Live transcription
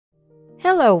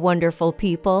Hello, wonderful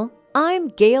people. I'm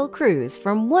Gail Cruz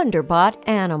from Wonderbot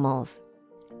Animals.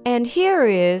 And here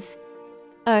is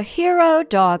a hero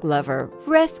dog lover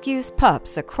rescues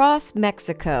pups across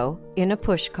Mexico in a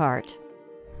pushcart.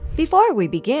 Before we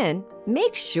begin,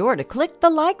 make sure to click the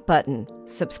like button,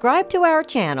 subscribe to our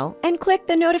channel, and click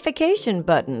the notification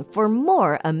button for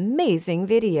more amazing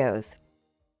videos.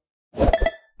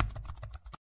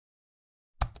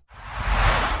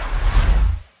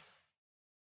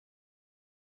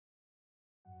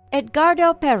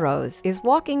 Edgardo Perros is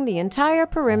walking the entire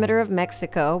perimeter of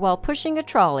Mexico while pushing a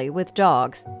trolley with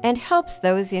dogs and helps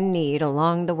those in need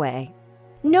along the way.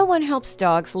 No one helps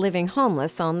dogs living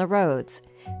homeless on the roads.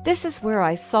 This is where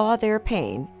I saw their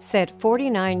pain, said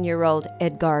 49-year-old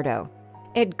Edgardo.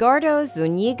 Edgardo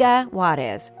Zuñiga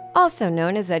Juarez, also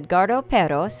known as Edgardo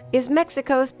Perros, is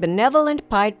Mexico's benevolent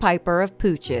Pied Piper of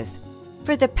pooches.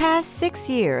 For the past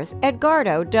 6 years,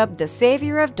 Edgardo, dubbed the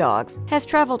savior of dogs, has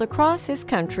traveled across his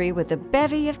country with a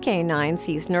bevy of canines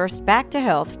he's nursed back to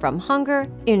health from hunger,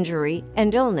 injury,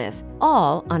 and illness,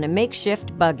 all on a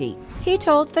makeshift buggy. He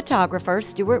told photographer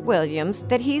Stuart Williams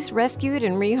that he's rescued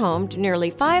and rehomed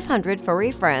nearly 500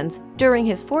 furry friends during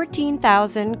his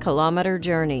 14,000-kilometer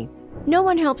journey. No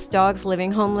one helps dogs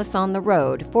living homeless on the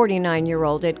road,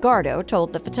 49-year-old Edgardo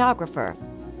told the photographer.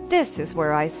 This is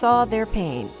where I saw their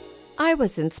pain. I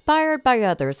was inspired by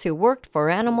others who worked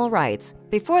for animal rights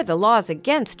before the laws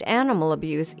against animal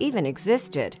abuse even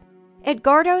existed.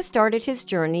 Edgardo started his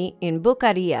journey in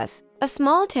Bucarillas, a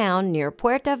small town near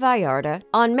Puerto Vallarta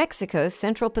on Mexico's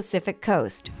Central Pacific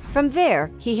coast. From there,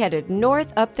 he headed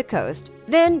north up the coast,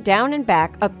 then down and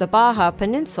back up the Baja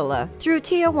Peninsula through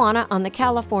Tijuana on the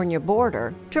California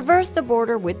border, traversed the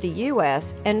border with the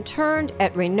U.S., and turned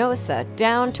at Reynosa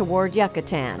down toward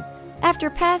Yucatan.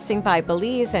 After passing by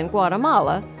Belize and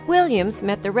Guatemala, Williams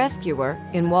met the rescuer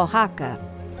in Oaxaca.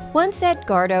 Once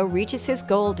Edgardo reaches his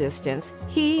goal distance,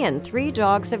 he and 3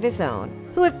 dogs of his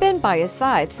own, who have been by his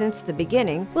side since the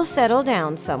beginning, will settle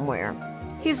down somewhere.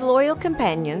 His loyal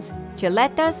companions,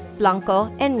 Chuletas,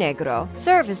 Blanco, and Negro,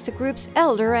 serve as the group's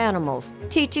elder animals,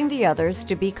 teaching the others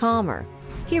to be calmer.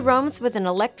 He roams with an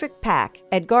electric pack,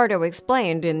 Edgardo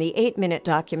explained in the 8-minute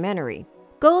documentary.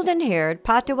 Golden-haired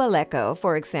Pato Aleco,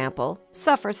 for example,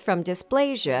 suffers from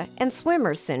dysplasia and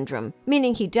swimmer syndrome,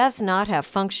 meaning he does not have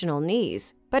functional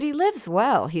knees. But he lives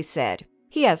well, he said.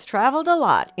 He has traveled a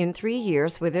lot in 3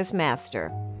 years with his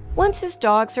master. Once his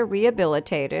dogs are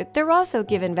rehabilitated, they're also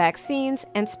given vaccines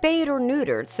and spayed or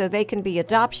neutered so they can be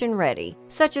adoption-ready,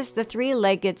 such as the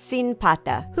 3-legged Sin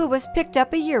Pata, who was picked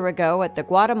up a year ago at the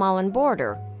Guatemalan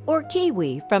border, or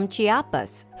Kiwi from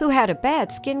Chiapas, who had a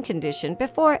bad skin condition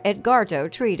before Edgardo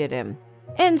treated him.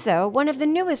 Enzo, one of the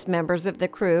newest members of the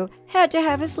crew, had to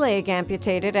have his leg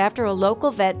amputated after a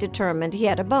local vet determined he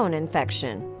had a bone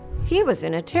infection. He was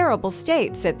in a terrible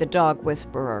state, said the dog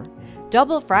whisperer.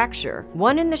 Double fracture,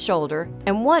 one in the shoulder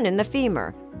and one in the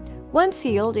femur. Once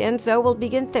healed, Enzo will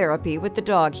begin therapy with the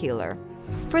dog healer.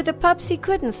 For the pups he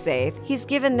couldn't save, he's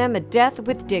given them a death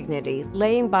with dignity,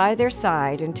 laying by their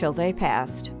side until they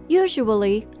passed.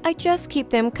 Usually, I just keep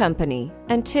them company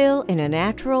until, in a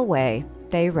natural way,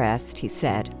 they rest, he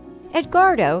said.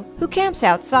 Edgardo, who camps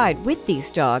outside with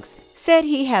these dogs, said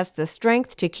he has the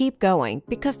strength to keep going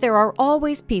because there are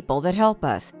always people that help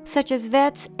us, such as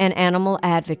vets and animal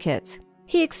advocates.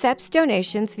 He accepts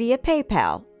donations via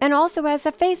PayPal and also has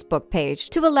a Facebook page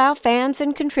to allow fans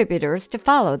and contributors to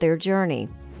follow their journey.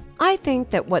 I think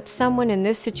that what someone in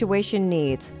this situation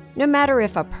needs, no matter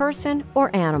if a person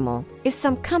or animal, is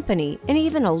some company and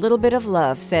even a little bit of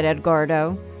love, said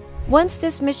Edgardo. Once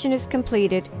this mission is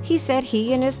completed, he said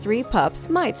he and his 3 pups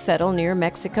might settle near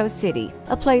Mexico City,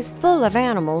 a place full of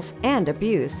animals and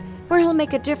abuse, where he'll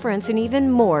make a difference in even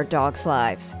more dogs'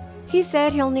 lives. He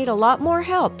said he'll need a lot more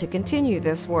help to continue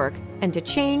this work and to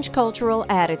change cultural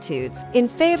attitudes in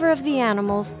favor of the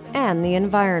animals and the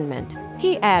environment.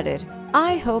 He added,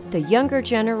 I hope the younger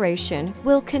generation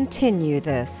will continue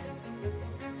this.